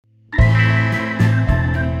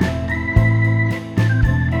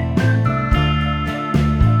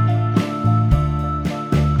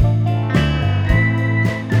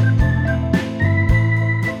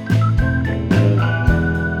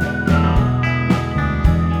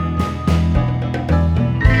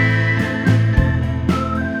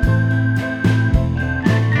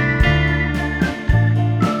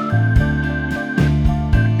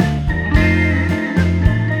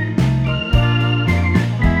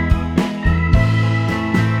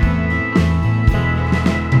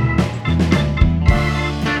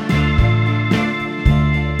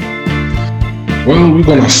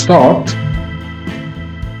we're going to start,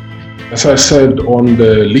 as I said on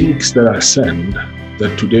the links that I send,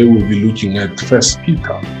 that today we'll be looking at First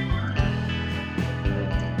Peter.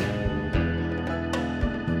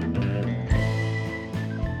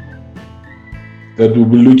 That we'll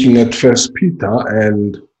be looking at First Peter,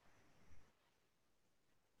 and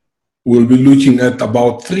we'll be looking at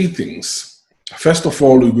about three things. First of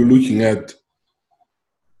all, we'll be looking at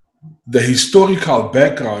the historical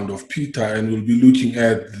background of Peter, and we'll be looking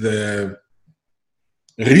at the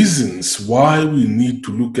reasons why we need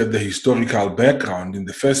to look at the historical background in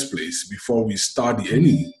the first place before we study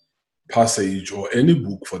any passage or any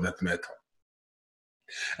book for that matter.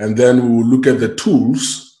 And then we will look at the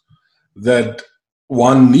tools that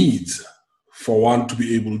one needs for one to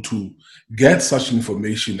be able to get such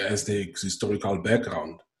information as the historical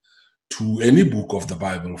background to any book of the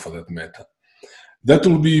Bible for that matter. That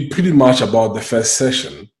will be pretty much about the first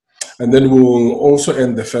session. And then we will also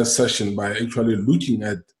end the first session by actually looking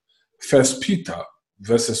at First Peter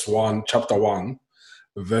chapter 1,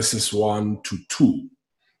 verses 1 to 2.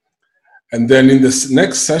 And then in this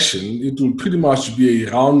next session, it will pretty much be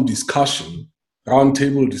a round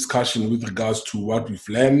table discussion with regards to what we've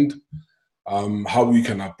learned, how we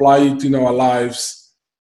can apply it in our lives,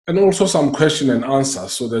 and also some question and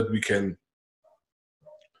answers so that we can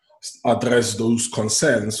address those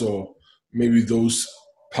concerns or maybe those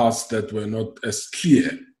parts that were not as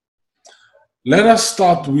clear. Let us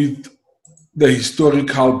start with the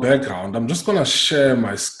historical background. I'm just going to share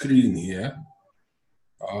my screen here.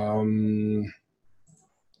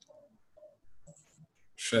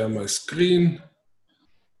 Share my screen.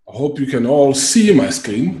 I hope you can all see my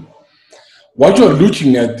screen. What you're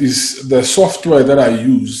looking at is the software that I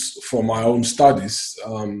use for my own studies.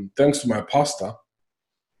 Thanks to my pastor,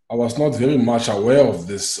 I was not very much aware of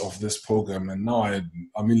this program, and now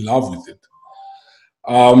I'm in love with it.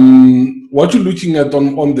 What you're looking at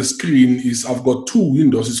on the screen is I've got two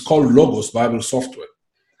windows. It's called Logos Bible Software.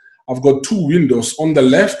 I've got two windows. On the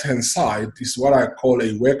left-hand side is what I call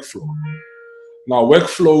a workflow. Now,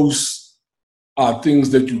 workflows are things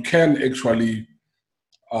that you can actually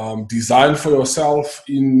design for yourself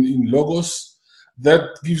in Logos.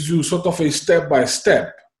 That gives you sort of a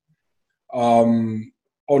step-by-step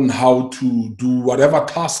on how to do whatever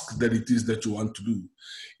task that it is that you want to do.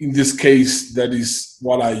 In this case, that is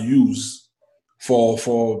what I use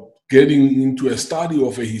for getting into a study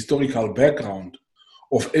of a historical background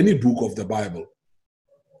of any book of the Bible.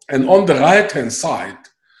 And on the right-hand side,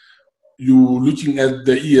 you're looking at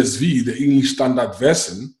the ESV, the English Standard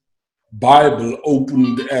Version Bible,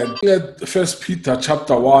 opened at First Peter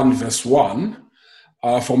chapter 1, verse 1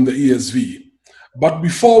 from the ESV. But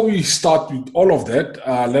before we start with all of that,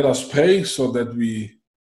 let us pray so that we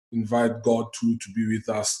invite God to be with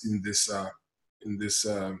us in this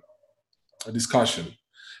discussion.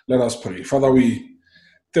 Let us pray. Father, we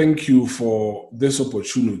thank you for this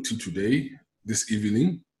opportunity today, this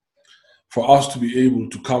evening, for us to be able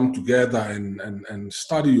to come together and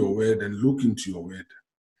study your word and look into your word.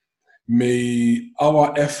 May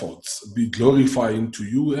our efforts be glorifying to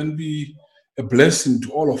you and be a blessing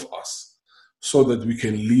to all of us, so that we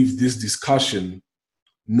can leave this discussion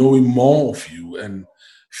knowing more of you and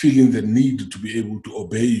feeling the need to be able to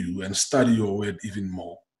obey you and study your word even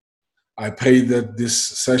more. I pray that this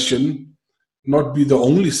session not be the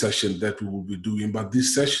only session that we will be doing, but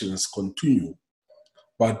these sessions continue.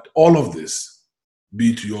 But all of this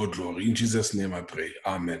be to your glory. In Jesus' name I pray.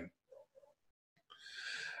 Amen.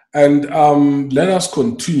 And let us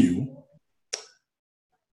continue.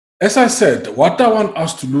 As I said, what I want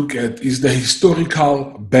us to look at is the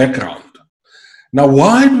historical background. Now,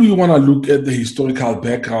 why do we want to look at the historical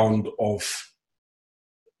background of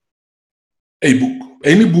a book,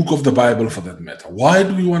 any book of the Bible for that matter? Why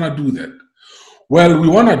do we want to do that? Well, we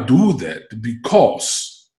want to do that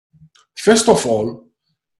because, first of all,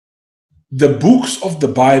 the books of the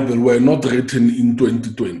Bible were not written in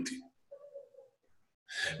 2020.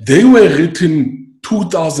 They were written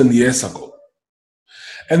 2,000 years ago.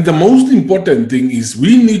 And the most important thing is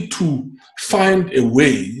we need to find a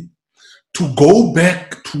way to go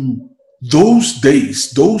back to those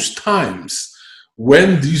days, those times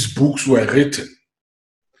when these books were written,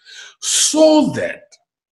 so that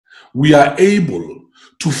we are able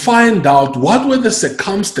to find out what were the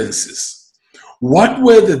circumstances, what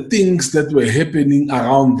were the things that were happening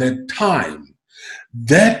around that time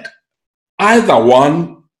that either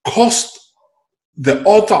one caused the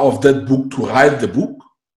author of that book to write the book,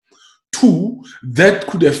 two, that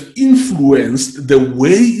could have influenced the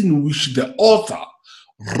way in which the author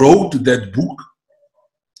wrote that book,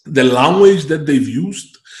 the language that they've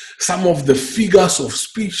used, some of the figures of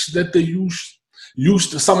speech that they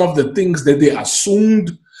used some of the things that they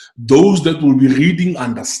assumed those that will be reading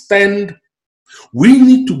understand. We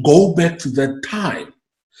need to go back to that time,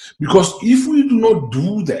 because if we do not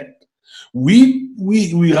do that, we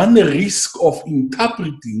run a risk of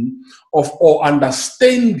interpreting or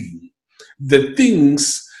understanding the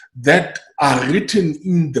things that are written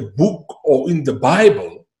in the book or in the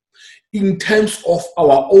Bible in terms of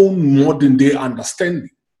our own modern day understanding,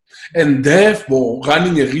 and therefore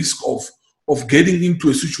running a risk of getting into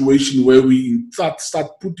a situation where we start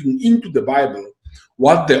putting into the Bible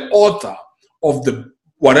what the author of the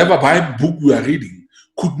whatever Bible book we are reading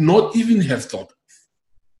could not even have thought.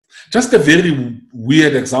 Just a very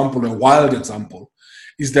weird example, a wild example,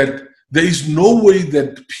 is that there is no way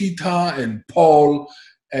that Peter and Paul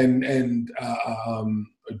and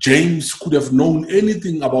James could have known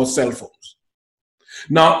anything about cell phones.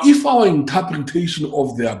 Now, if our interpretation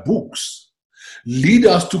of their books lead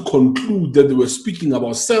us to conclude that they were speaking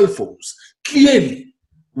about cell phones, clearly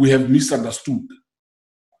we have misunderstood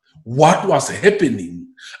what was happening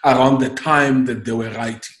around the time that they were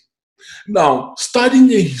writing. Now,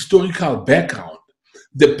 studying a historical background,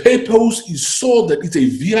 the purpose is so that it's a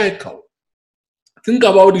vehicle. Think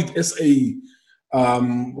about it as a,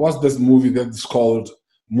 what's this movie that's called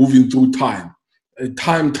Moving Through Time? A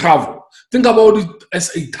time travel. Think about it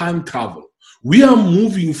as a time travel. We are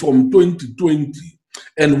moving from 2020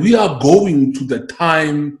 and we are going to the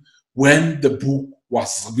time when the book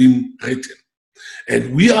was being written.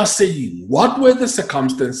 And we are saying, what were the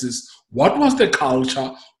circumstances? What was the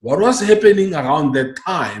culture? What was happening around that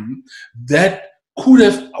time that could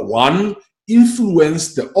have, one,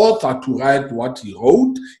 influenced the author to write what he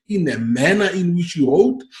wrote in a manner in which he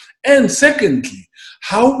wrote? And secondly,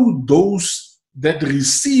 how would those that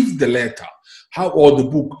received the letter or the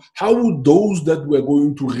book, how would those that were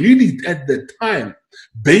going to read it at the time,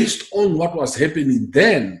 based on what was happening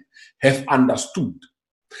then, have understood?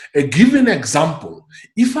 A given example,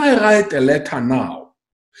 if I write a letter now,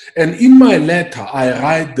 and in my letter I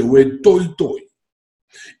write the word toy toy,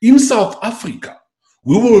 in South Africa,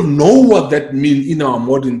 we will know what that means in our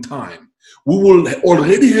modern time. We will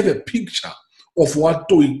already have a picture of what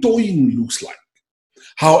toy toying looks like.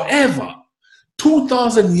 However,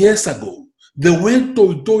 2,000 years ago, the word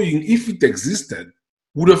toy toying, if it existed,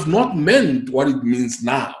 would have not meant what it means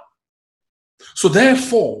now. So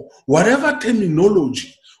therefore, whatever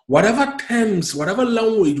terminology, whatever terms, whatever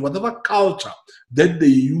language, whatever culture that they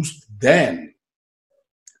used then,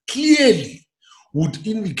 clearly would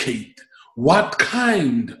indicate what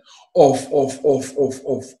kind of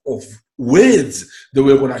words they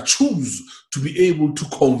were going to choose to be able to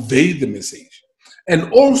convey the message.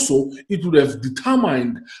 And also, it would have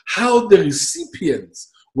determined how the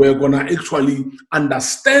recipients were going to actually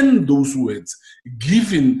understand those words,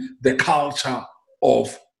 given the culture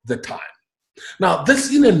of the time. Now,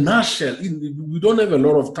 this in a nutshell, we don't have a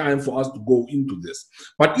lot of time for us to go into this,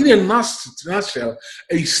 but in a nutshell,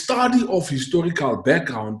 a study of historical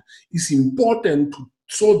background is important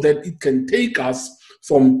so that it can take us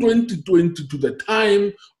from 2020 to the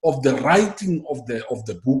time of the writing of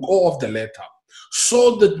the book or of the letter,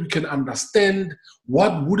 so that we can understand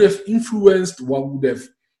what would have influenced, what would have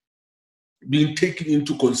been taken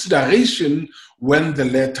into consideration when the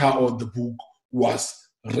letter or the book was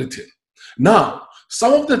written. Now,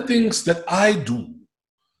 some of the things that I do,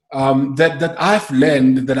 that I've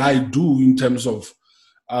learned that I do in terms of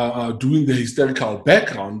doing the historical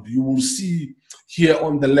background, you will see here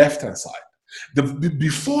on the left-hand side.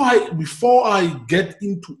 Before I get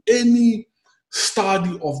into any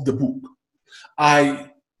study of the book,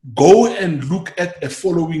 I go and look at the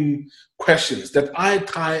following questions that I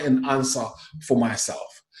try and answer for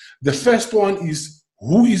myself. The first one is,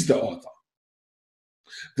 who is the author?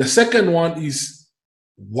 The second one is,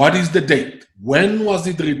 what is the date? When was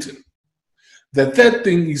it written? The third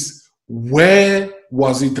thing is, where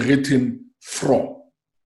was it written from?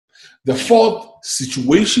 The fourth,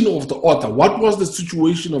 situation of the author. What was the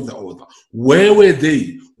situation of the author? Where were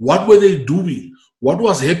they? What were they doing? What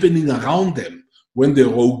was happening around them when they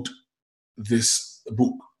wrote this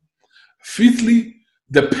book? Fifthly,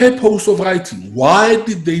 the purpose of writing. Why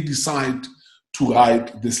did they decide to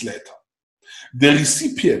write this letter? The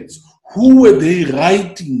recipients, who were they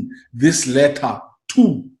writing this letter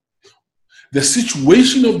to? The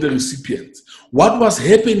situation of the recipients. What was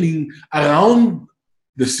happening around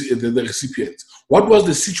the recipients? What was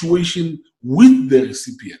the situation with the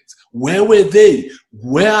recipients? Where were they?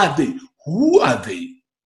 Where are they? Who are they?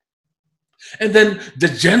 And then the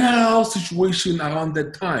general situation around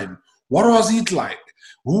that time. What was it like?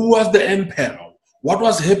 Who was the emperor? What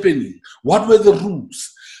was happening? What were the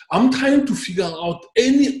rules? I'm trying to figure out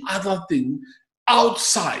any other thing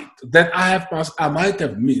outside that I might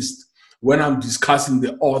have missed when I'm discussing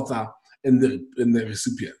the author and the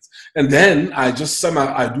recipients. And then I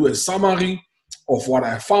do a summary of what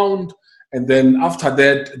I found. And then after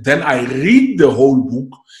that, then I read the whole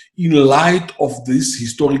book in light of this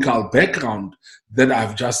historical background that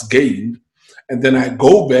I've just gained. And then I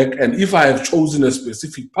go back, and if I have chosen a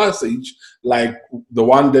specific passage, like the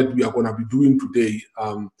one that we are going to be doing today,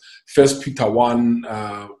 1 Peter 1,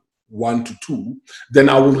 1 to 2, then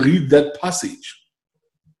I will read that passage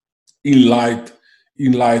in light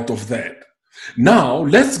of that. Now,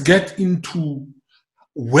 let's get into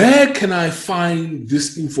where can I find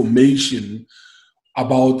this information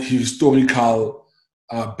about historical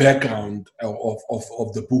background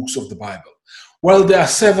of the books of the Bible. Well, there are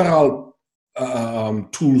several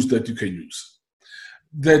tools that you can use.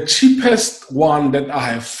 The cheapest one that I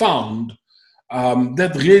have found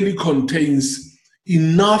that really contains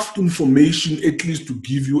enough information at least to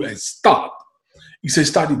give you a start is a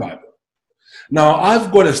study Bible. Now,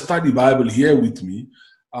 I've got a study Bible here with me.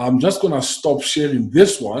 I'm just going to stop sharing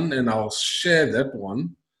this one, and I'll share that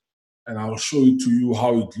one, and I'll show it to you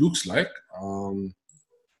how it looks like.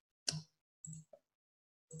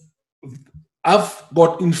 I've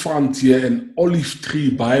got in front here an Olive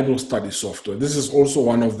Tree Bible study software. This is also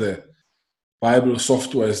one of the Bible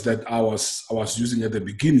softwares that I was using at the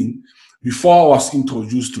beginning before I was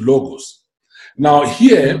introduced to Logos. Now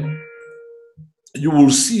here, you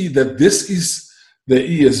will see that this is the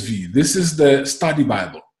ESV. This is the study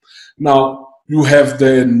Bible. Now, you have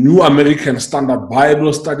the New American Standard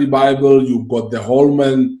Bible study Bible. You've got the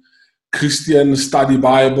Holman Christian Study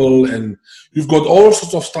Bible, and you've got all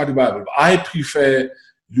sorts of study Bible. I prefer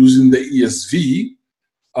using the ESV.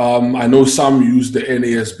 I know some use the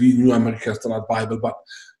NASB, New American Standard Bible, but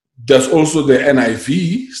there's also the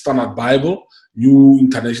NIV Standard Bible, New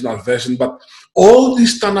International Version. But all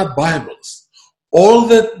these standard Bibles, all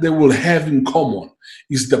that they will have in common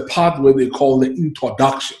is the part where they call the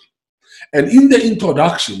introduction. And in the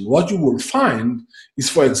introduction, what you will find is,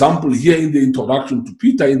 for example, here in the introduction to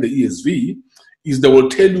Peter in the ESV, is they will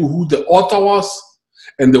tell you who the author was,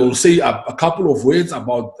 and they will say a couple of words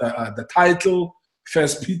about the title, 1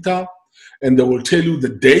 Peter, and they will tell you the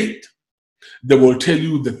date. They will tell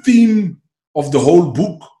you the theme of the whole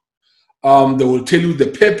book. They will tell you the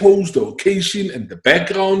purpose, the occasion, and the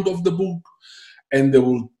background of the book. And they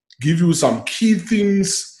will give you some key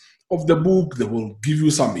themes of the book. They will give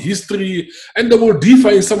you some history, and they will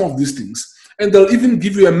define some of these things. And they'll even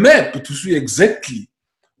give you a map to see exactly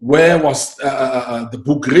where was the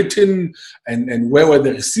book written, and where were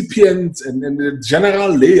the recipients, and the general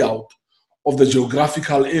layout of the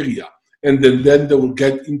geographical area. And then they will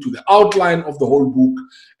get into the outline of the whole book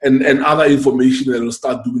and other information, and they'll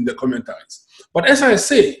start doing the commentaries. But as I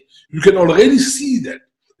say, you can already see that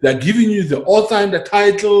they're giving you the author and the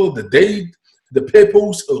title, the date, the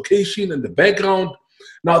purpose, occasion, and the background.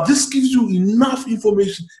 Now, this gives you enough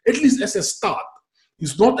information, at least as a start.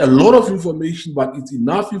 It's not a lot of information, but it's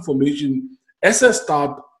enough information as a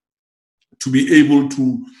start to be able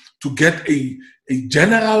to get a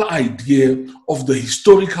general idea of the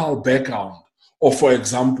historical background of, for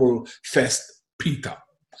example, 1 Peter.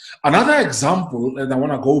 Another example, and I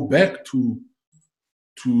want to go back to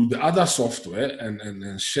the other software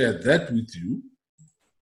and share that with you.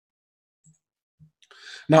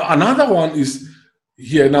 Now, another one is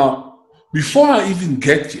here. Now, before I even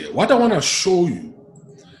get here, what I want to show you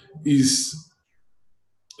is,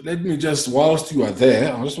 let me just, whilst you are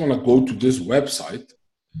there, I just want to go to this website,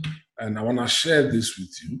 and I want to share this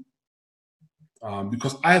with you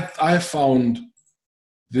because I found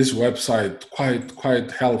this website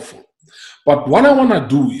quite helpful. But what I want to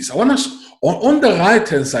do is, I want to, on the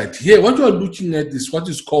right-hand side here, what you are looking at is what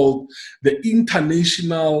is called the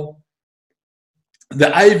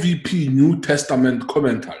IVP New Testament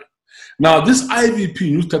Commentary. Now, this IVP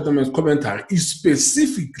New Testament Commentary is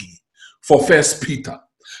specifically for 1 Peter.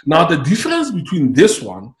 Now, the difference between this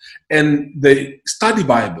one and the study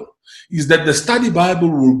Bible is that the study Bible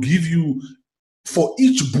will give you, for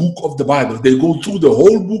each book of the Bible, they go through the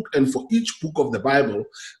whole book, and for each book of the Bible,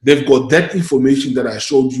 they've got that information that I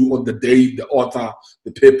showed you on the date, the author,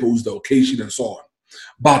 the purpose, the occasion, and so on.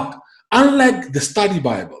 But unlike the study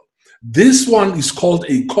Bible, this one is called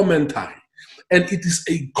a commentary, and it is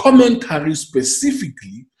a commentary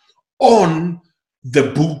specifically on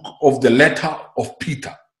the book of the letter of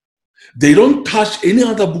Peter. They don't touch any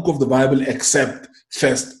other book of the Bible except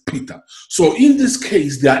 1 Peter. So in this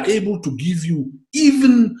case, they are able to give you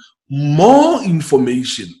even more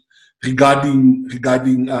information regarding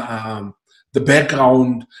the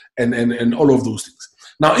background and all of those things.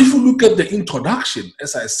 Now, if you look at the introduction,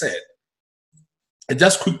 as I said, I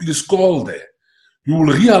just quickly scroll there. You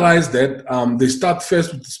will realize that they start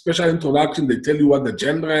first with a special introduction. They tell you what the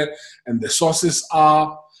genre and the sources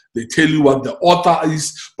are. They tell you what the author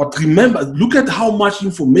is. But remember, look at how much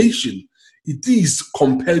information it is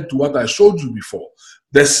compared to what I showed you before.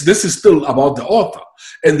 This is still about the author.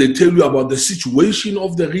 And they tell you about the situation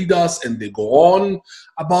of the readers, and they go on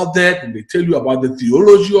about that, and they tell you about the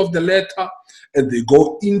theology of the letter, and they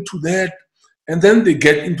go into that, and then they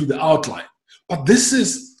get into the outline. But this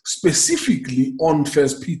is specifically on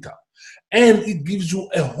First Peter, and it gives you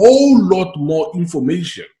a whole lot more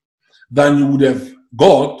information than you would have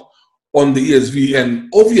got on the ESV, and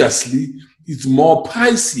obviously it's more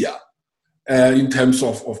pricier in terms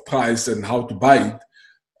of price and how to buy it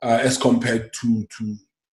as compared to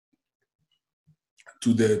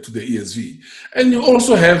the ESV. And you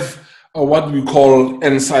also have what we call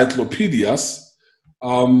encyclopedias.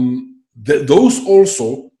 Those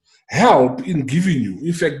also help in giving you.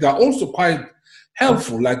 In fact, they're also quite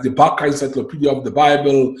helpful, like the Barker Encyclopedia of the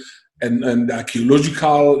Bible and the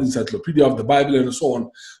Archaeological Encyclopedia of the Bible and so on.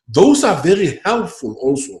 Those are very helpful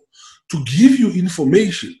also to give you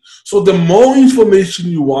information. So the more information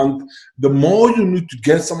you want, the more you need to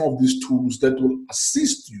get some of these tools that will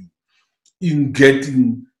assist you in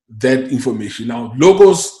getting that information. Now,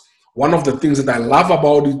 Logos, one of the things that I love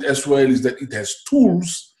about it as well is that it has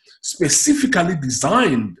tools specifically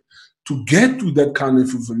designed to get to that kind of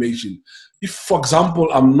information. If, for example,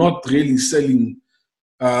 I'm not really selling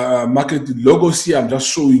marketing logos here, I'm just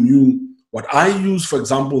showing you what I use. For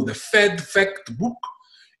example, the Fed Fact book.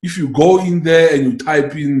 If you go in there and you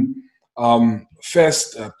type in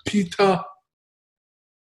First Peter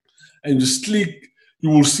and just click, you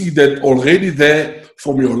will see that already there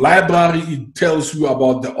from your library, it tells you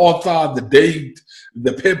about the author, the date,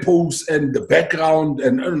 the purpose, and the background,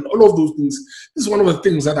 and all of those things. This is one of the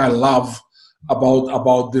things that I love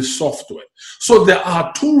about this software. So there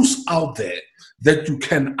are tools out there that you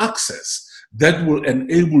can access that will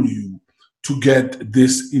enable you to get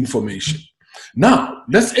this information. Now,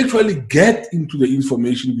 let's actually get into the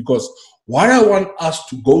information, because what I want us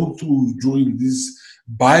to go through during these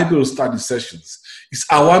Bible study sessions is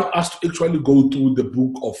I want us to actually go through the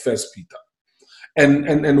book of First Peter.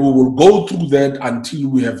 And we will go through that until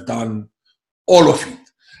we have done all of it.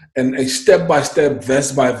 And a step-by-step,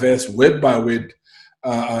 verse-by-verse, word-by-word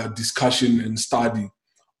discussion and study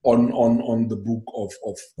on the book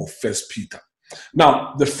of First Peter.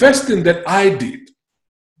 Now, the first thing that I did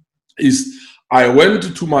is I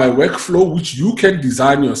went to my workflow, which you can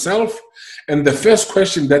design yourself. And the first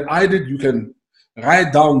question that I did, you can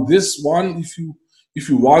write down this one if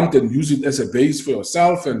you want and use it as a base for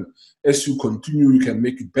yourself. And as you continue, you can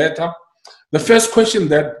make it better. The first question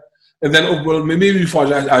that, and then, well, maybe before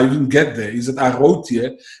I even get there, is that I wrote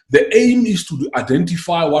here, the aim is to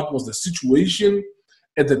identify what was the situation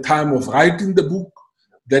at the time of writing the book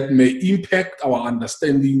that may impact our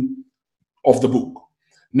understanding of the book.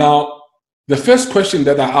 Now, the first question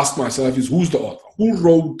that I ask myself is, who's the author? Who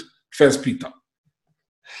wrote First Peter?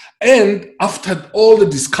 And after all the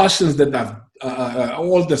discussions that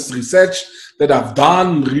all this research that I've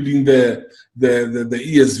done, reading the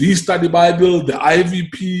ESV Study Bible, the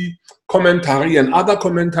IVP commentary, and other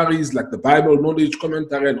commentaries like the Bible Knowledge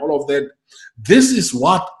Commentary and all of that, this is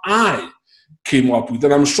what I came up with.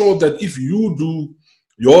 And I'm sure that if you do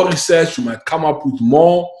your research, you might come up with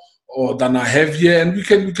more than I have here, and we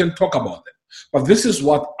can talk about that. But this is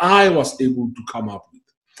what I was able to come up with.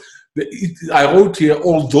 I wrote here,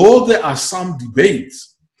 although there are some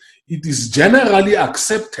debates, it is generally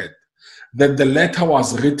accepted that the letter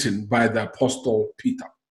was written by the Apostle Peter.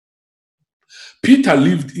 Peter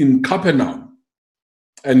lived in Capernaum,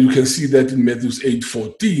 and you can see that in Matthew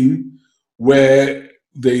 8:14, where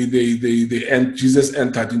Jesus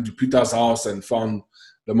entered into Peter's house and found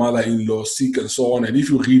the mother-in-law sick and so on. And if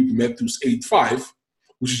you read Matthew 8:5,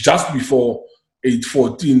 which is just before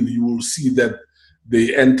 8:14, you will see that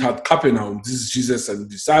they entered Capernaum. This is Jesus and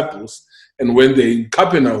disciples. And when they in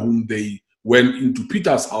Capernaum, they went into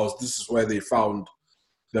Peter's house. This is where they found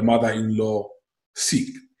the mother-in-law sick.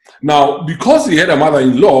 Now, because he had a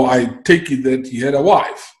mother-in-law, I take it that he had a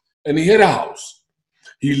wife and he had a house.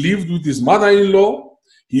 He lived with his mother-in-law.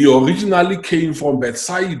 He originally came from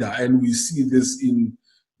Bethsaida, and we see this in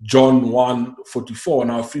John 1:44.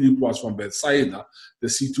 Now, Philip was from Bethsaida, the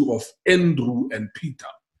city of Andrew and Peter.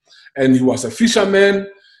 And he was a fisherman.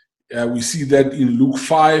 We see that in Luke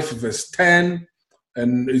 5:10.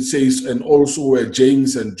 And it says, and also were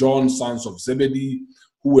James and John, sons of Zebedee,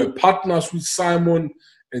 who were partners with Simon.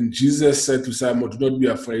 And Jesus said to Simon, do not be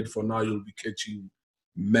afraid, for now you'll be catching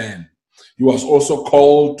men. He was also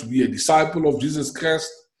called to be a disciple of Jesus Christ.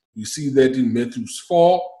 We see that in Matthew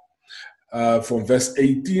 4, from verse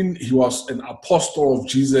 18. He was an apostle of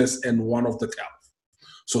Jesus and one of the 12.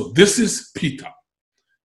 So this is Peter.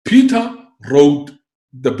 Peter wrote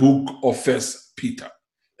the book of First Peter.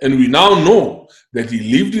 And we now know that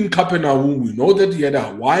he lived in Capernaum. We know that he had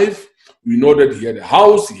a wife. We know that he had a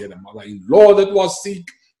house. He had a mother-in-law that was sick,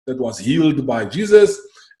 that was healed by Jesus.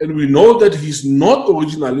 And we know that he's not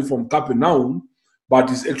originally from Capernaum, but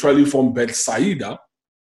he's actually from Bethsaida.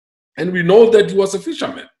 And we know that he was a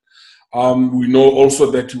fisherman. We know also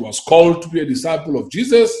that he was called to be a disciple of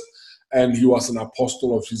Jesus, and he was an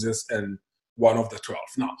apostle of Jesus and one of the 12.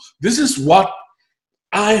 Now, this is what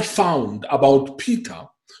I found about Peter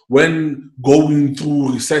when going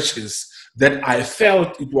through researches that I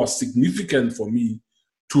felt it was significant for me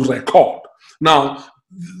to record. Now,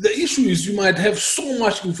 the issue is you might have so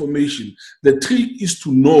much information. The trick is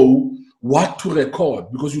to know what to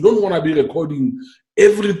record, because you don't want to be recording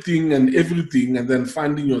everything and then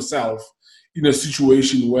finding yourself in a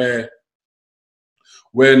situation where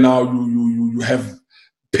now you have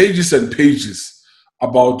pages and pages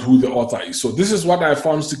about who the author is. So this is what I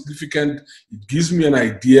found significant. It gives me an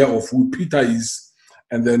idea of who Peter is,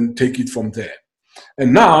 and then take it from there.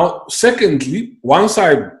 And now, secondly, once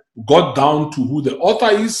I got down to who the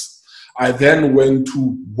author is, I then went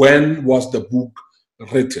to when was the book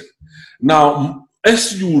written. Now,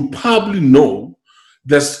 as you will probably know,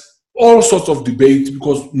 there's all sorts of debate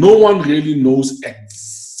because no one really knows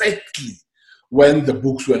exactly when the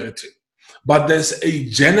books were written. But there's a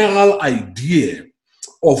general idea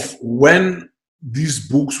of when these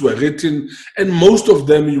books were written, and most of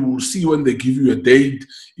them you will see when they give you a date,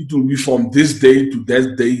 it will be from this date to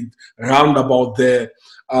that date, round about there.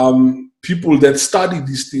 People that study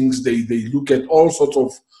these things, they look at all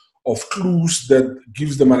sorts of clues that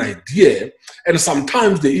gives them an idea, and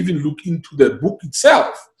sometimes they even look into the book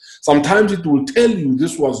itself. Sometimes it will tell you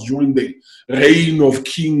this was during the reign of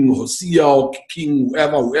King Hosea or King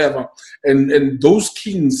whoever, and those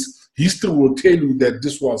kings, history will tell you that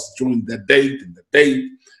this was during the date and the date,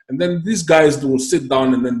 and then these guys, they will sit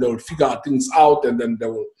down and then they will figure things out, and then they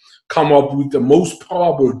will come up with the most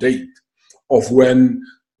probable date of when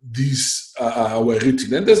these were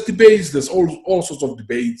written. And there's debates, there's all sorts of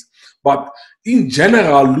debates, but in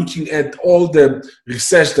general, looking at all the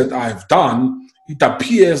research that I've done, it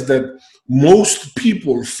appears that most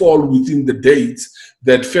people fall within the dates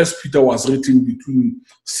that First Peter was written between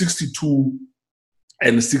 62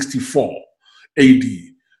 and 64 AD,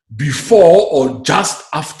 before or just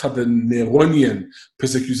after the Neronian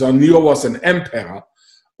persecution. Nero was an emperor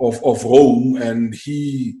of Rome, and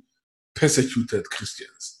he persecuted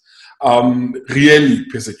Christians, really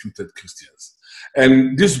persecuted Christians.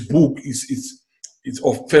 And this book is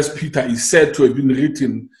of First Peter is said to have been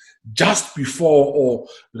written just before or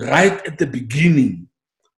right at the beginning,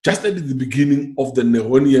 just at the beginning of the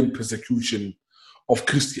Neronian persecution of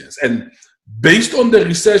Christians. And based on the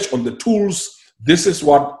research, on the tools, this is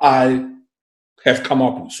what I have come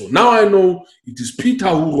up with. So now I know it is Peter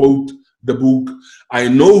who wrote the book. I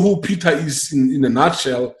know who Peter is in a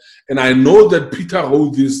nutshell, and I know that Peter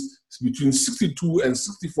wrote this between 62 and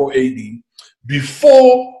 64 AD,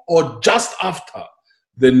 before or just after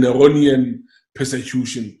the Neronian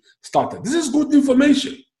persecution started. This is good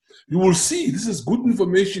information. You will see this is good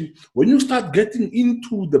information when you start getting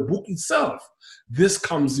into the book itself. This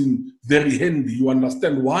comes in very handy. You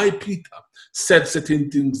understand why Peter said certain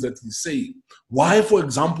things that he's saying. Why, for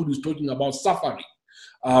example, he's talking about suffering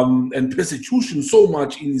and persecution so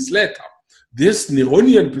much in his letter. This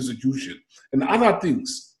Neronian persecution and other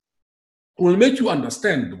things will make you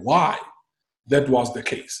understand why that was the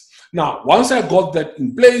case. Now, once I got that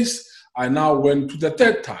in place, I now went to the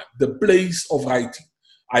third type, the place of writing.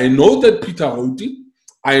 I know that Peter wrote it.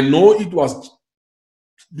 I know it was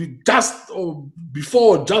just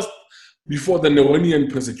before the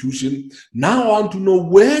Neronian persecution. Now I want to know,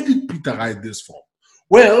 where did Peter write this from?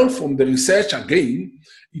 Well, from the research again,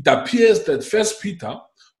 it appears that First Peter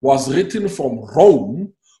was written from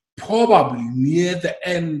Rome, probably near the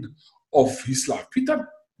end of his life. Peter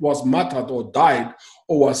was martyred or died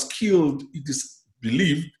or was killed, it is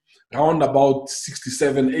believed, around about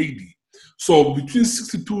 67 AD. So between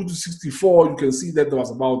 62 to 64, you can see that there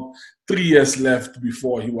was about 3 years left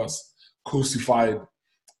before he was crucified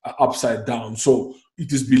upside down. So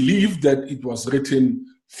it is believed that it was written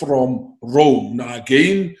from Rome. Now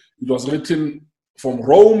again, it was written from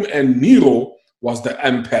Rome, and Nero was the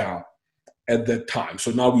emperor at that time.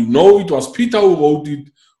 So now we know it was Peter who wrote it,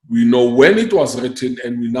 we know when it was written,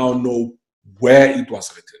 and we now know where it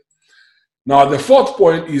was written. Now, the fourth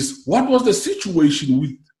point is, what was the situation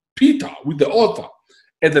with Peter, with the author,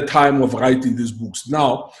 at the time of writing these books?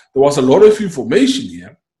 Now, there was a lot of information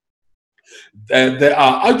here. There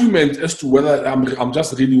are arguments as to whether, I'm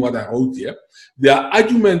just reading what I wrote here. There are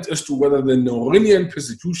arguments as to whether the Neronian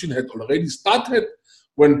persecution had already started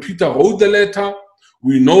when Peter wrote the letter.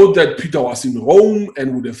 We know that Peter was in Rome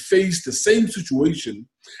and would have faced the same situation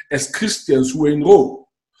as Christians who were in Rome.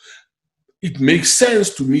 It makes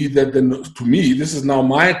sense to me that, this is now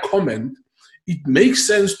my comment, it makes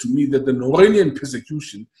sense to me that the Neronian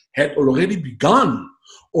persecution had already begun,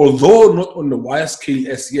 although not on the wide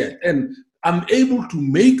scale as yet. And I'm able to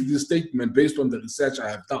make this statement based on the research I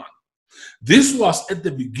have done. This was at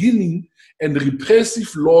the beginning, and repressive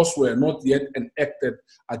laws were not yet enacted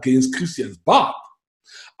against Christians. But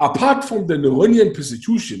apart from the Neronian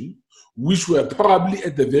persecution, which were probably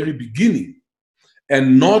at the very beginning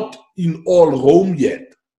and not in all Rome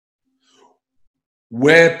yet,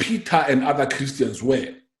 where Peter and other Christians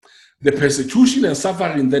were, the persecution and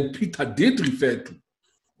suffering that Peter did refer to,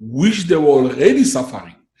 which they were already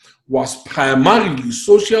suffering, was primarily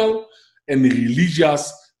social and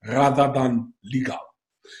religious rather than legal.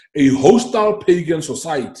 A hostile pagan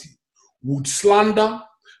society would slander,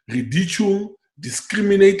 ridicule,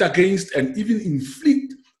 discriminate against, and even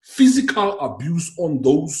inflict physical abuse on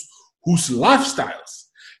those whose lifestyles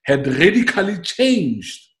had radically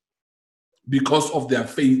changed because of their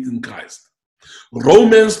faith in Christ.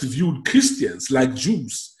 Romans viewed Christians, like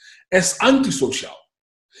Jews, as antisocial.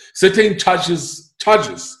 Certain charges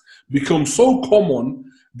become so common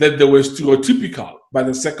that they were stereotypical by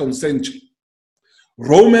the 2nd century.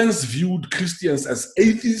 Romans viewed Christians as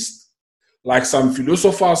atheists, like some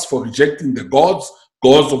philosophers, for rejecting the gods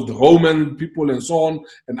of the Roman people and so on,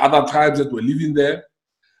 and other tribes that were living there.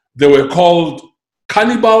 They were called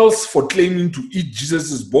cannibals for claiming to eat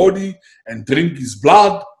Jesus' body and drink his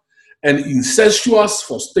blood, and incestuous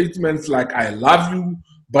for statements like, "I love you,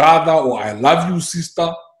 brother," or "I love you,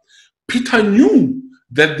 sister." Peter knew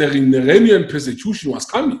that the Neronian persecution was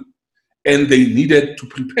coming, and they needed to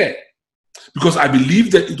prepare. Because I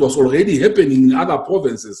believe that it was already happening in other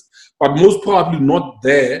provinces, but most probably not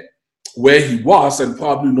there where he was, and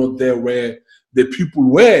probably not there where the people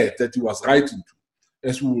were that he was writing to,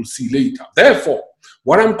 as we will see later. Therefore,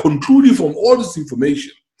 what I'm concluding from all this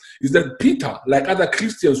information is that Peter, like other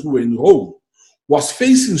Christians who were in Rome, was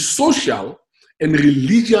facing social and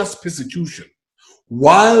religious persecution,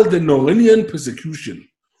 while the Neronian persecution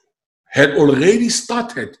had already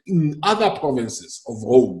started in other provinces of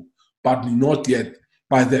Rome, but not yet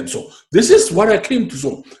by them. So this is what I came to.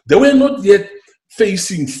 So they were not yet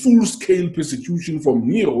facing full-scale persecution from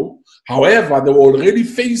Nero. However, they were already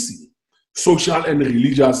facing social and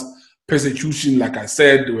religious persecution. Like I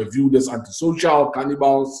said, they were viewed as antisocial,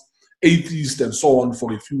 cannibals, atheists, and so on, for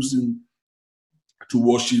refusing to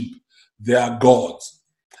worship their gods.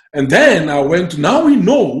 And then I went to, now we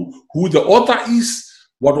know who the author is,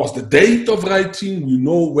 what was the date of writing, we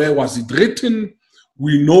know where was it written,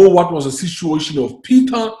 we know what was the situation of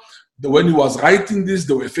Peter. When he was writing this,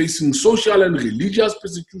 they were facing social and religious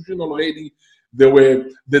persecution already. The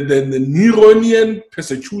Neronian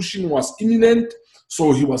persecution was imminent,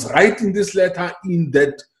 so he was writing this letter in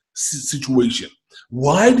that situation.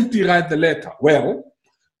 Why did he write the letter? Well,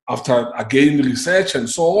 after again research and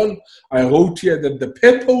so on, I wrote here that the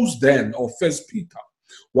purpose then of 1 Peter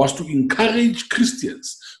was to encourage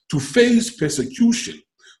Christians to face persecution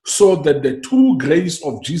so that the true grace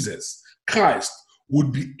of Jesus Christ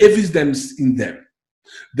would be evidenced in them.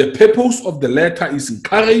 The purpose of the letter is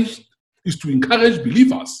to encourage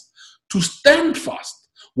believers to stand fast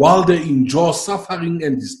while they endure suffering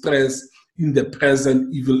and distress in the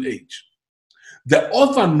present evil age. The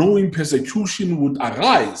author, knowing persecution would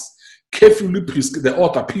arise, the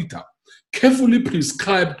author Peter, carefully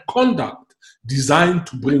prescribed conduct designed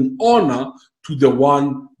to bring honor to the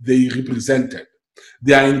one they represented.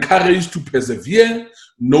 They are encouraged to persevere,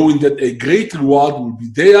 knowing that a great reward will be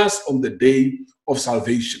theirs on the day of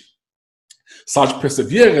salvation. Such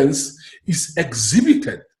perseverance is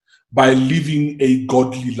exhibited by living a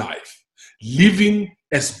godly life, living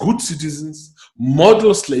as good citizens,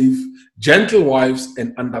 model slaves, gentle wives,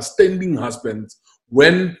 and understanding husbands.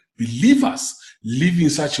 When believers live in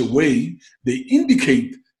such a way, they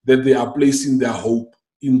indicate that they are placing their hope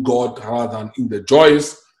in God rather than in the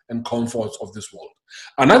joys and comforts of this world.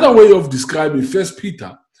 Another way of describing 1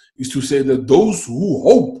 Peter is to say that those who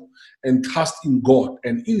hope and trust in God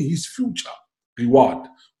and in his future reward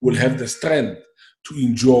will have the strength to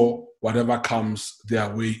endure whatever comes their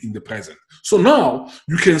way in the present. So now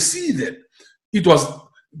you can see that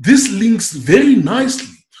this links very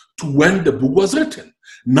nicely to when the book was written.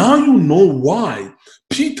 Now you know why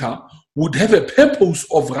Peter would have a purpose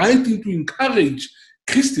of writing to encourage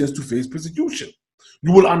Christians to face persecution.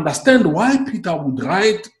 You will understand why Peter would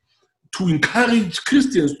write to encourage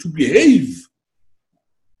Christians to behave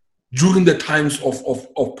during the times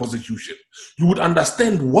of persecution. You would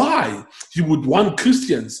understand why he would want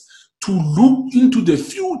Christians to look into the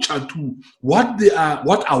future, to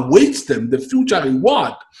what awaits them, the future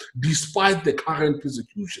reward, despite the current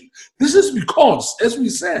persecution. This is because, as we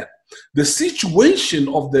said, the situation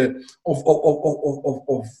of the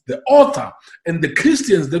author and the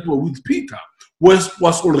Christians that were with Peter was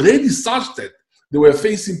already such that they were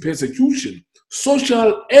facing persecution,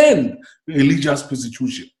 social and religious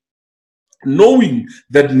persecution. Knowing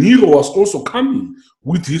that Nero was also coming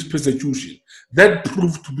with his persecution, that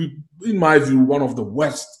proved to be, in my view, one of the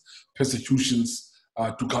worst persecutions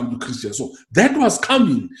to come to Christians. So that was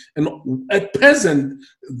coming, and at present,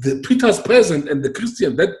 Peter's present and the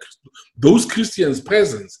Christian, those Christians'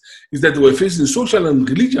 presence is that they were facing social and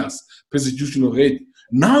religious persecution already.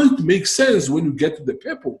 Now it makes sense when you get to the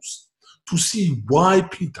purpose to see why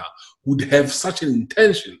Peter would have such an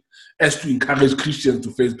intention as to encourage Christians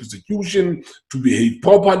to face persecution, to behave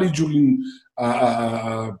properly during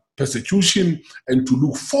persecution, and to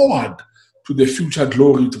look forward to the future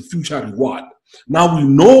glory, to future reward. Now we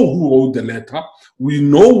know who wrote the letter. We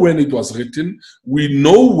know when it was written. We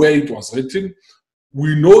know where it was written.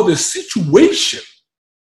 We know the situation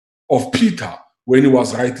of Peter when he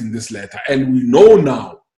was writing this letter. And we know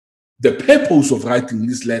now the purpose of writing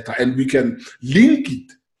this letter. And we can link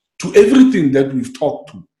it to everything that we've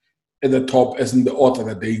talked to at the top, as in the author,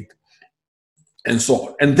 the date, and so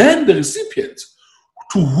on. And then the recipients.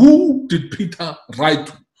 To who did Peter write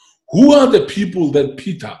to? Who are the people that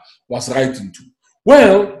Peter was writing to?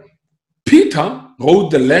 Well, Peter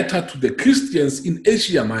wrote the letter to the Christians in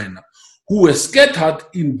Asia Minor who were scattered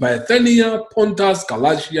in Bithynia, Pontus,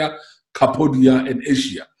 Galatia, Cappadocia, and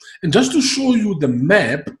Asia. And just to show you the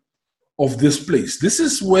map of this place, this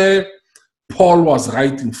is where Paul was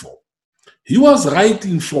writing from. He was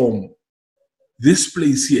writing from this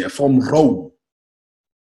place here, from Rome.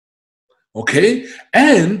 Okay?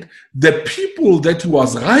 And the people that he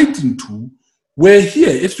was writing to were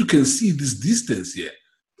here. As you can see this distance here,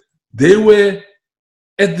 they were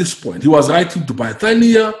at this point. He was writing to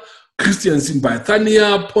Bithynia, Christians in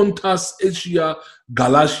Bithynia, Pontus, Asia,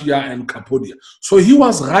 Galatia, and Cappadocia. So he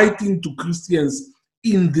was writing to Christians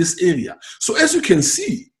in this area. So as you can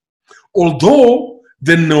see, although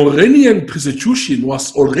the Neronian persecution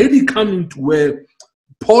was already coming to where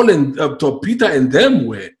Paul and to Peter and them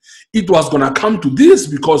were, it was going to come to this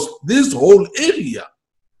because this whole area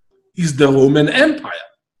is the Roman Empire.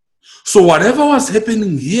 So whatever was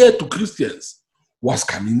happening here to Christians was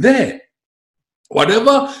coming there.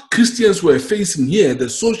 Whatever Christians were facing here, the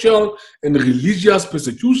social and religious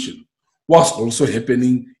persecution, was also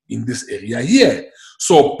happening in this area here.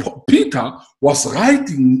 So Peter was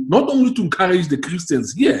writing not only to encourage the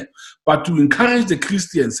Christians here, but to encourage the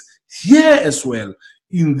Christians here as well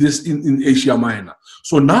in Asia Minor.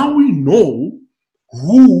 So now we know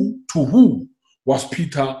who was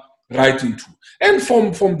Peter writing to. And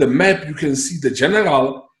from the map, you can see the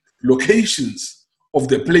general locations of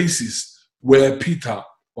the places where Peter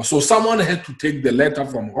was. So someone had to take the letter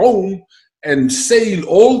from Rome and sail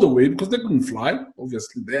all the way, because they couldn't fly,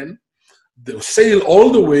 obviously then. They'll sail all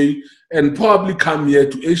the way and probably come here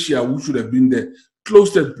to Asia, which would have been the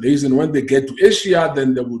closest place. And when they get to Asia,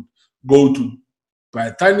 then they would go to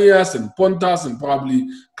Bithynia and Pontus and probably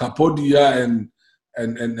Cappadocia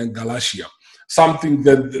and Galatia. Something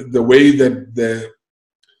that the way that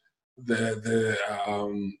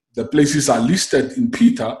the places are listed in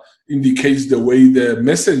Peter indicates the way the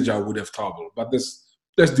messenger would have traveled. But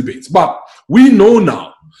there's debates. But we know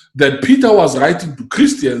now that Peter was writing to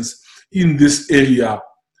Christians in this area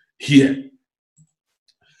here.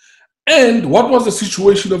 And what was the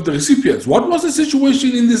situation of the recipients? What was the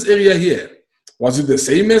situation in this area here? Was it the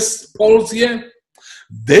same as Paul's here?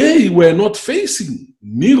 They were not facing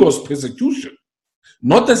Nero's persecution.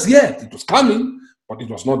 Not as yet. It was coming, but it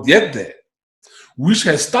was not yet there, which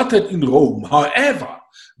has started in Rome. However,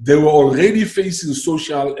 they were already facing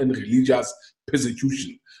social and religious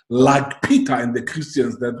persecution, like Peter and the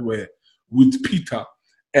Christians that were with Peter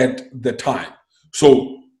at the time.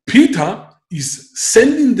 So Peter is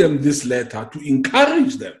sending them this letter to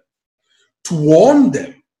encourage them, to warn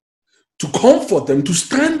them, to comfort them, to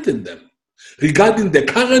strengthen them. regarding the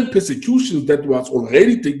current persecution that was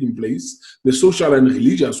already taking place, the social and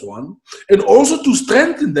religious one, and also to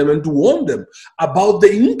strengthen them and to warn them about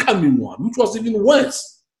the incoming one, which was even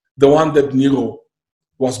worse, the one that Nero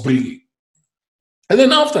was bringing. And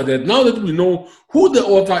then after that, now that we know who the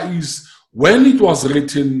author is, when it was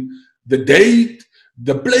written, the date,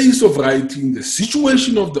 the place of writing, the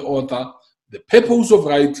situation of the author, the purpose of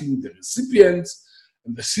writing, the recipients,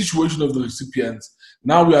 and the situation of the recipients,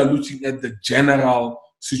 now we are looking at the general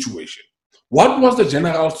situation. What was the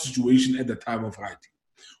general situation at the time of writing?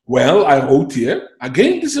 Well, I wrote here,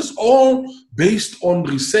 again, this is all based on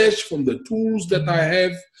research from the tools that I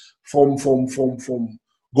have, from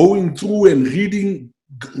going through and reading.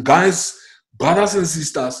 Guys, brothers and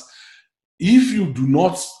sisters, if you do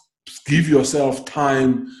not give yourself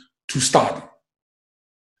time to study,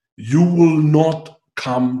 you will not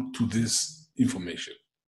come to this information.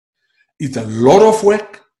 It's a lot of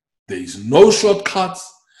work. There is no shortcuts.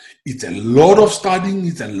 It's a lot of studying.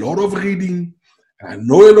 It's a lot of reading. And I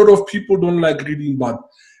know a lot of people don't like reading, but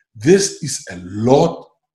this is a lot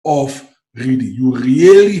of reading. You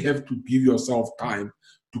really have to give yourself time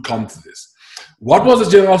to come to this. What was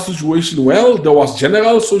the general situation? Well, there was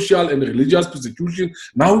general social and religious persecution.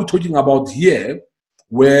 Now we're talking about here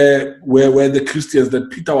where the Christians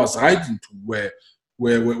that Peter was writing to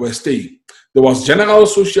were staying. There was general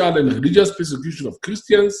social and religious persecution of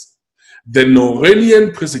Christians. The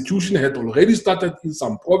Neronian persecution had already started in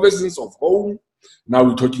some provinces of Rome. Now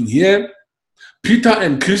we're talking here. Peter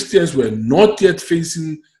and Christians were not yet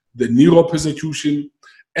facing the Nero persecution,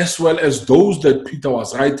 as well as those that Peter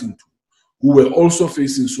was writing to, who were also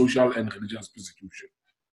facing social and religious persecution.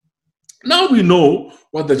 Now we know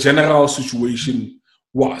what the general situation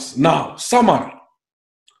was. Now, summary.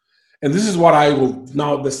 And this is what I wrote.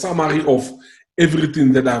 Now, the summary of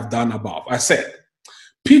everything that I've done above. I said,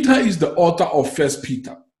 Peter is the author of 1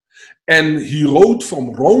 Peter, and he wrote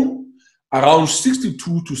from Rome around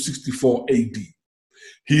 62 to 64 AD.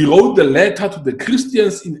 He wrote the letter to the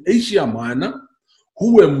Christians in Asia Minor,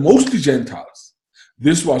 who were mostly Gentiles.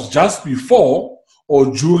 This was just before or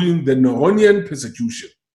during the Neronian persecution.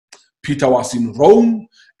 Peter was in Rome,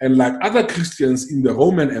 and like other Christians in the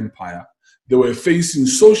Roman Empire, they were facing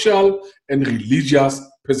social and religious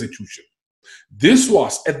persecution. This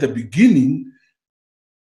was at the beginning,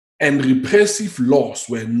 and repressive laws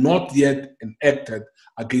were not yet enacted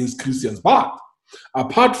against Christians. But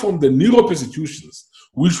apart from the Nero persecutions,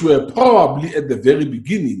 which were probably at the very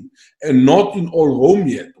beginning and not in all Rome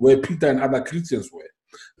yet, where Peter and other Christians were,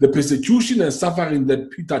 the persecution and suffering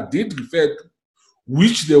that Peter did refer to,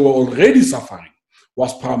 which they were already suffering,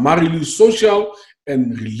 was primarily social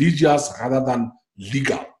and religious rather than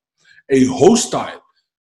legal. A hostile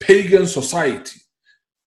pagan society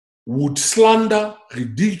would slander,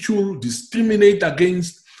 ridicule, discriminate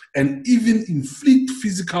against, and even inflict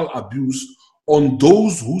physical abuse on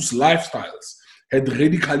those whose lifestyles had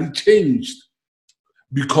radically changed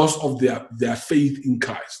because of their faith in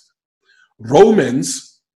Christ.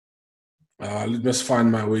 Romans, let me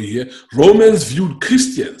find my way here. Romans viewed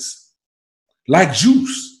Christians, like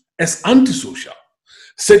Jews, as antisocial.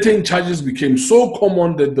 Certain charges became so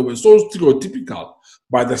common that they were so stereotypical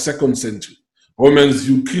by the 2nd century. Romans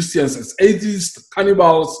viewed Christians as atheists,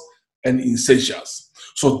 cannibals, and insatious.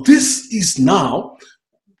 So this is now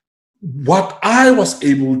what I was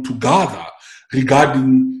able to gather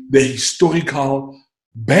regarding the historical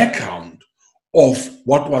background of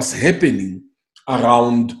what was happening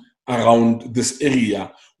around this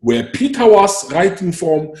area where Peter was writing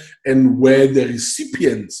from and where the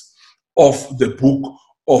recipients of the book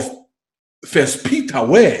of 1 Peter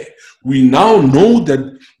were. We now know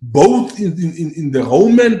that both in the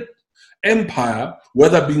Roman Empire,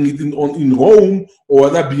 whether being it in Rome or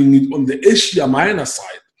whether being it on the Asia Minor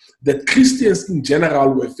side, that Christians in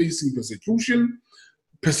general were facing persecution,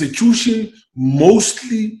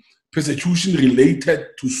 mostly persecution related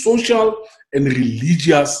to social and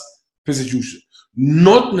religious persecution,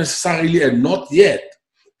 not necessarily and not yet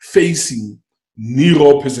facing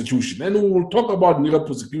Nero persecution. And we will talk about Nero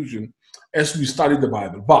persecution as we study the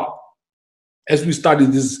Bible, but as we study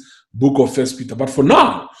this book of 1 Peter. But for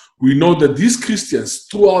now, we know that these Christians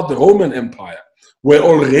throughout the Roman Empire were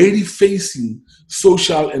already facing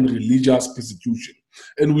social and religious persecution.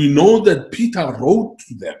 And we know that Peter wrote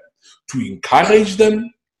to them to encourage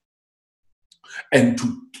them and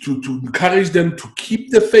to encourage them to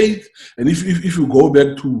keep the faith. And if you go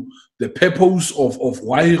back to the purpose of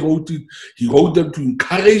why he wrote it, he wrote them to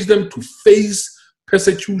encourage them to face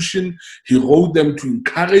persecution. He wrote them to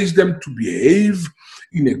encourage them to behave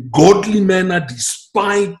in a godly manner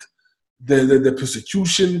despite the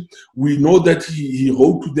persecution. We know that he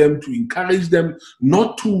wrote to them to encourage them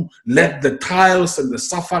not to let the trials and the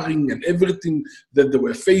suffering and everything that they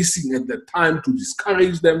were facing at that time to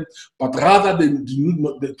discourage them, but rather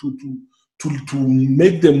to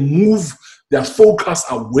make them move their focus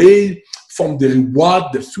away from the reward,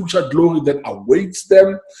 the future glory that awaits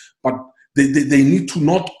them. But they need to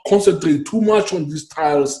not concentrate too much on these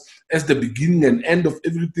trials as the beginning and end of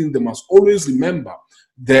everything. They must always remember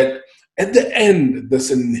that at the end,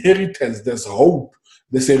 there's an inheritance, there's hope,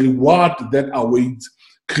 there's a reward that awaits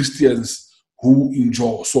Christians who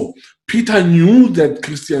endure. So Peter knew that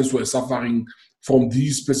Christians were suffering from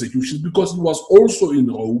these persecutions because he was also in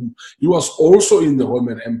Rome, he was also in the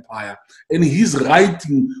Roman Empire, and he's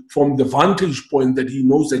writing from the vantage point that he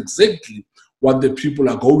knows exactly what the people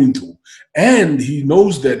are going through. And he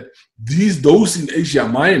knows that those in Asia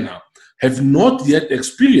Minor have not yet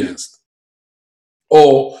experienced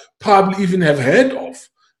or probably even have heard of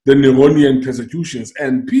the Neronian persecutions.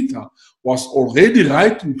 And Peter was already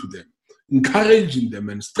writing to them, encouraging them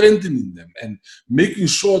and strengthening them and making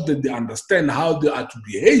sure that they understand how they are to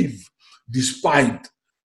behave despite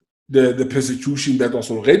the persecution that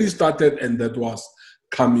was already started and that was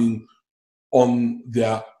coming on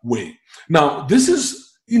their way. Now, this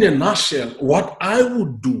is in a nutshell what I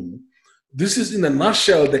would do. This is in a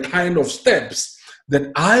nutshell the kind of steps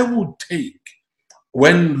that I would take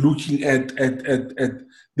when looking at the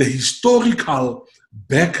historical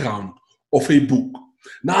background of a book.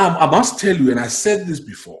 Now, I must tell you, and I said this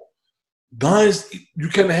before, guys, you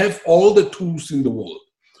can have all the tools in the world.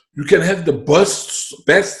 You can have the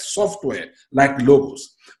best software like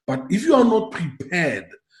Logos. But if you are not prepared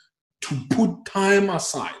to put time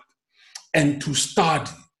aside and to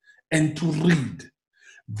study and to read,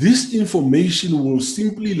 this information will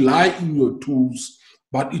simply lie in your tools,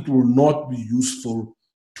 but it will not be useful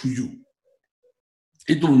to you.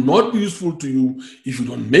 It will not be useful to you if you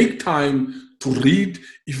don't make time to read,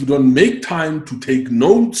 if you don't make time to take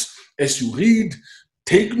notes as you read.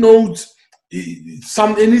 Take notes,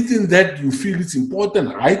 anything that you feel is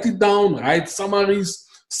important, write it down, write summaries,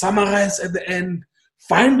 summarize at the end,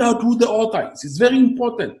 find out who the author is. It's very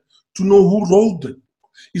important to know who wrote it.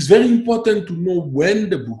 It's very important to know when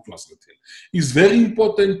the book was written. It's very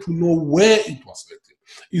important to know where it was written.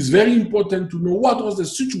 It's very important to know what was the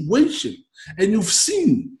situation. And you've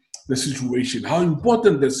seen the situation, how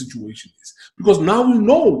important the situation is. Because now we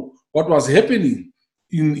know what was happening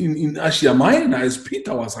in Asia Minor as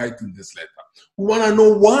Peter was writing this letter. We want to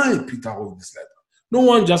know why Peter wrote this letter. No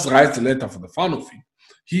one just writes a letter for the fun of it.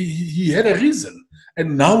 He had a reason.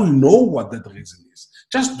 And now we know what that reason is.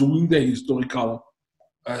 Just doing the historical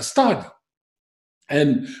study.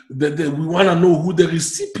 And we want to know who the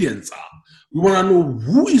recipients are. We want to know,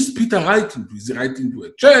 who is Peter writing to? Is he writing to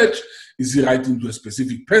a church? Is he writing to a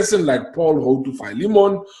specific person like Paul wrote to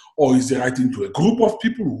Philemon? Or is he writing to a group of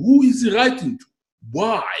people? Who is he writing to?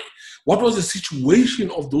 Why? What was the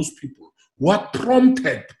situation of those people? What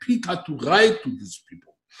prompted Peter to write to these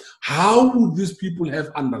people? How would these people have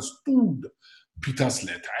understood Peter's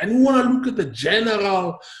letter? And we want to look at the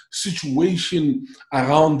general situation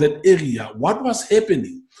around that area. What was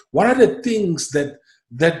happening? What are the things that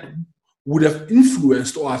would have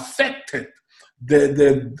influenced or affected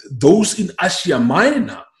those in Asia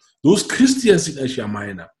Minor, those Christians in Asia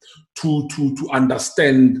Minor, to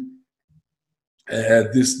understand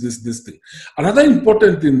this thing? Another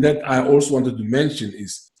important thing that I also wanted to mention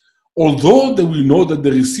is, although we know that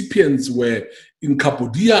the recipients were in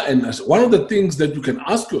Cappadocia, and one of the things that you can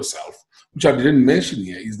ask yourself, which I didn't mention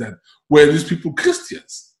here, is that were these people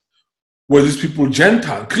Christians? Were these people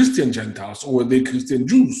Christian Gentiles, or were they Christian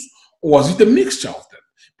Jews? Or was it a mixture of them?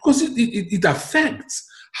 Because it affects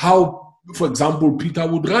how, for example, Peter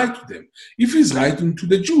would write to them. If he's writing to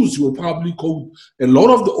the Jews, he will probably quote a lot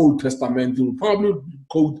of the Old Testament. He will probably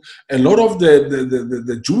quote a lot of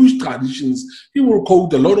the Jewish traditions. He will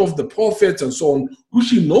quote a lot of the prophets and so on, which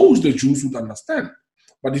he knows the Jews would understand.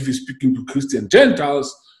 But if he's speaking to Christian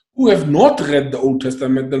Gentiles who have not read the Old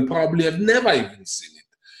Testament and probably have never even seen it,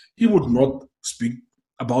 he would not speak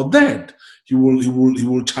about that. He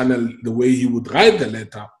will channel the way he would write the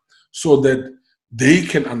letter so that they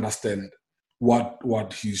can understand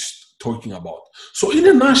what he's talking about. So in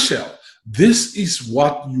a nutshell, this is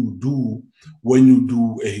what you do when you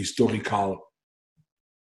do a historical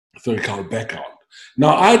background.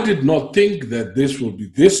 Now, I did not think that this will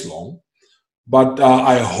be this long, but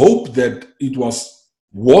I hope that it was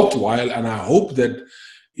worthwhile, and I hope that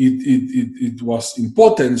it was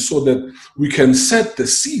important so that we can set the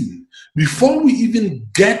scene before we even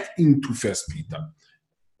get into First Peter.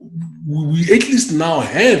 we at least now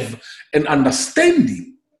have an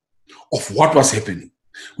understanding of what was happening.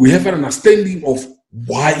 We have an understanding of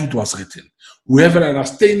why it was written. We have an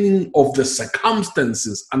understanding of the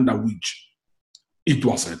circumstances under which it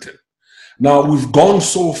was written. Now, we've gone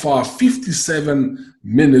so far 57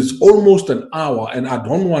 minutes, almost an hour, and I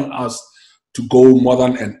don't want us to go more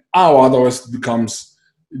than an hour, otherwise it becomes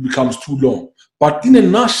too long. But in a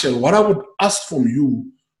nutshell, what I would ask from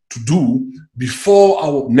you to do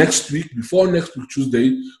before next week Tuesday,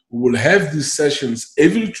 we will have these sessions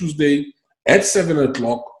every Tuesday at 7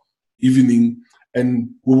 o'clock evening, and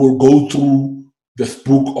we will go through the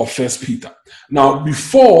book of First Peter. Now,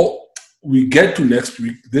 before we get to next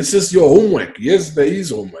week, this is your homework. Yes, there is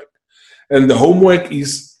homework. And the homework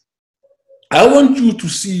is, I want you to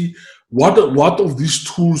see what of these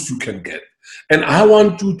tools you can get. And I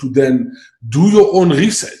want you to then do your own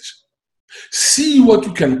research. See what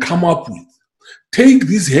you can come up with. Take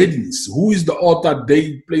these headings. Who is the author,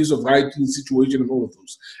 date, place of writing, situation, and all of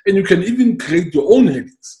those. And you can even create your own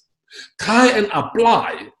headings. Try and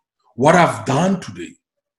apply what I've done today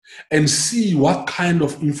and see what kind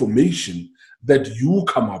of information that you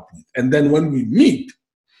come up with. And then when we meet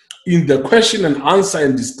in the question and answer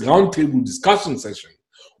and this roundtable discussion session,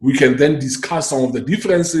 we can then discuss some of the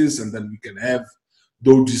differences, and then we can have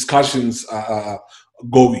those discussions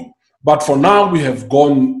going. But for now, we have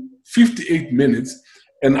gone 58 minutes,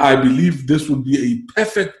 and I believe this would be a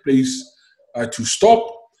perfect place to stop.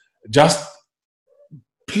 Just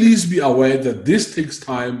please be aware that this takes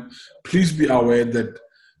time. Please be aware that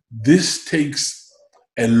this takes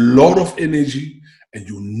a lot of energy, and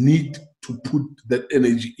you need to put that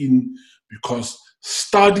energy in, because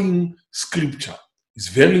studying scripture is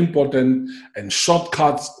very important, and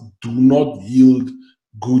shortcuts do not yield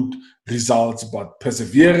good results, but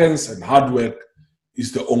perseverance and hard work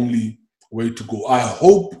is the only way to go. I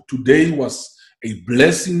hope today was a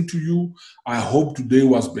blessing to you. I hope today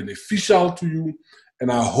was beneficial to you,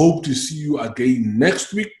 and I hope to see you again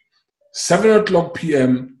next week, 7 o'clock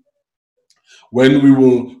p.m., when we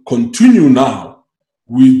will continue now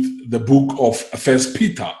with the book of First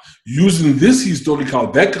Peter. Using this historical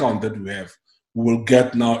background that we have, we will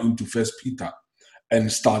get now into First Peter and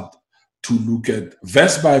start to look at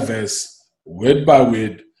verse by verse, word by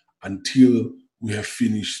word, until we have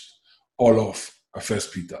finished all of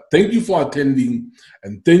First Peter. Thank you for attending,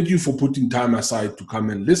 and thank you for putting time aside to come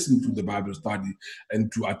and listen to the Bible study and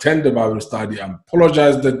to attend the Bible study. I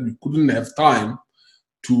apologize that we couldn't have time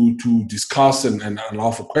to discuss and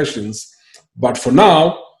allow for questions. But for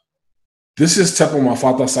now, this is Tsepo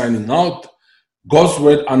Mafata signing out. God's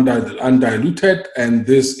word undiluted, and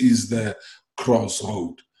this is the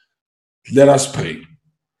crossroad. Let us pray.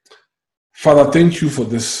 Father, thank you for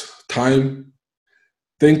this time.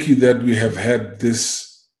 Thank you that we have had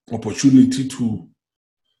this opportunity to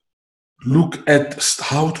look at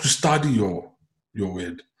how to study your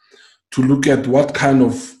word, to look at what kind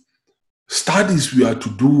of studies we are to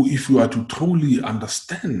do if we are to truly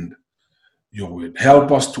understand your word. Help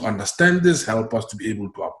us to understand this. Help us to be able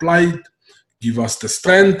to apply it. Give us the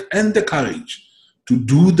strength and the courage to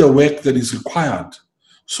do the work that is required,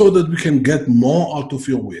 so that we can get more out of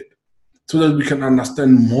your word, so that we can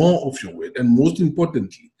understand more of your word, and most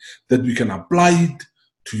importantly, that we can apply it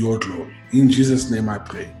to your glory. In Jesus' name I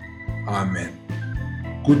pray.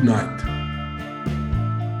 Amen. Good night.